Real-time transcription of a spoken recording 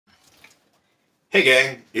Hey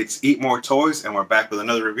gang, it's Eatmoretoys and we're back with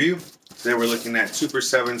another review. Today we're looking at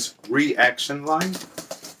Super7's ReAction line.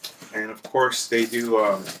 And of course they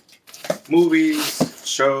do movies,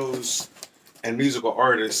 shows, and musical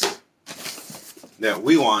artists that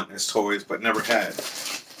we want as toys but never had.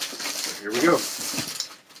 So here we go.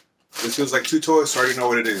 This feels like two toys, so I already know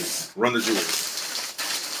what it is. Run the jewels.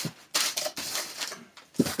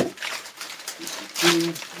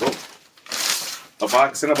 A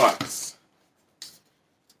box in a box.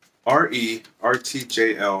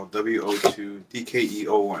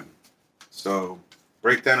 ReRTJLW02DKE01. So,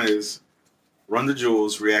 breakdown is Run the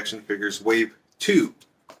Jewels ReAction Figures Wave 2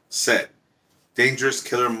 set. Dangerous,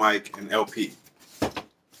 Killer Mike, and LP. So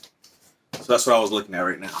that's what I was looking at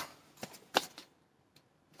right now.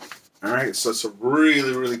 Alright, so it's a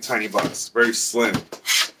really, really tiny box. Very slim.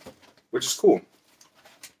 Which is cool.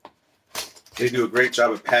 They do a great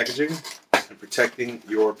job of packaging and protecting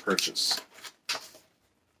your purchase.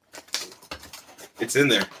 It's in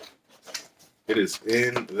there. It is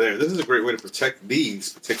in there. This is a great way to protect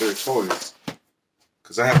these particular toys,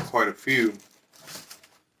 because I have quite a few.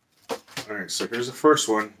 Alright, so here's the first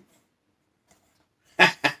one.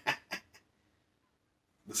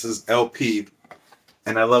 This is LP.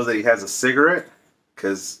 And I love that he has a cigarette,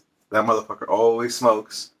 because that motherfucker always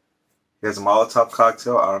smokes. He has a Molotov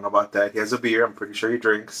cocktail. I don't know about that. He has a beer. I'm pretty sure he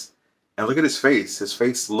drinks. And look at his face. His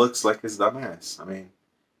face looks like his dumb ass. I mean,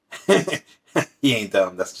 he ain't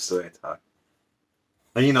dumb. That's just the way I talk.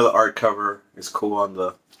 And you know the art cover is cool on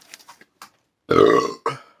the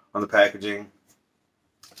packaging.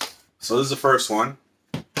 So this is the first one.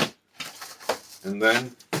 And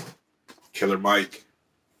then Killer Mike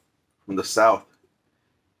from the South.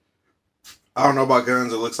 I don't know about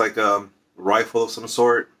guns. It looks like a rifle of some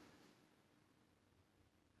sort.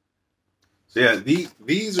 So yeah,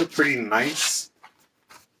 these are pretty nice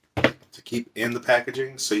to keep in the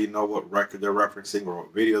packaging, so you know what record they're referencing or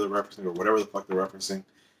what video they're referencing or whatever the fuck they're referencing.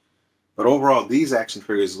 But overall, these action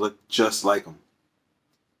figures look just like them.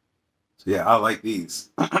 So yeah, I like these.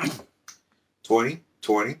 20.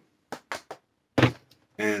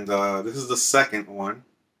 And this is the second one.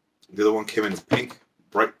 The other one came in a pink,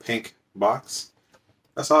 bright pink box.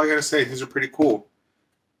 That's all I gotta say. These are pretty cool.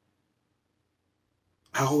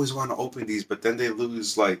 I always want to open these, but then they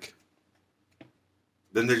lose, like,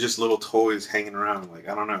 then they're just little toys hanging around. Like,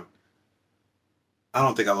 I don't know. I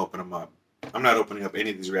don't think I'll open them up. I'm not opening up any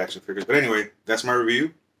of these reaction figures. But anyway, that's my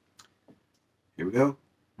review. Here we go.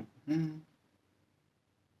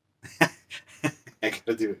 I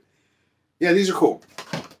gotta do it. Yeah, these are cool.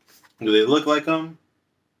 Do they look like them?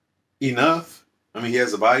 Enough. I mean, he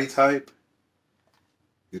has a body type.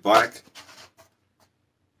 He's black.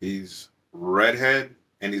 He's redhead.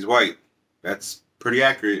 And he's white. That's pretty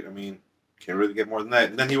accurate. I mean, can't really get more than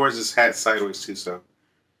that. And then he wears his hat sideways too, so.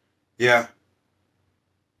 Yeah.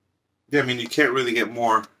 Yeah, I mean, you can't really get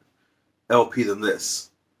more LP than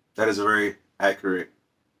this. That is a very accurate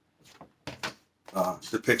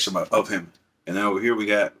depiction of him. And then over here we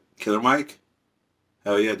got Killer Mike.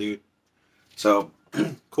 Hell yeah, dude. So,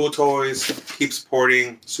 cool toys. Keep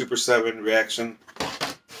supporting Super7 ReAction.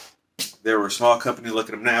 They're a small company. Look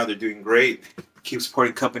at them now. They're doing great. Keep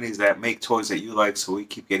supporting companies that make toys that you like, so we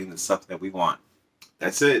keep getting the stuff that we want.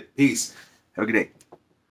 That's it. Peace. Have a good day.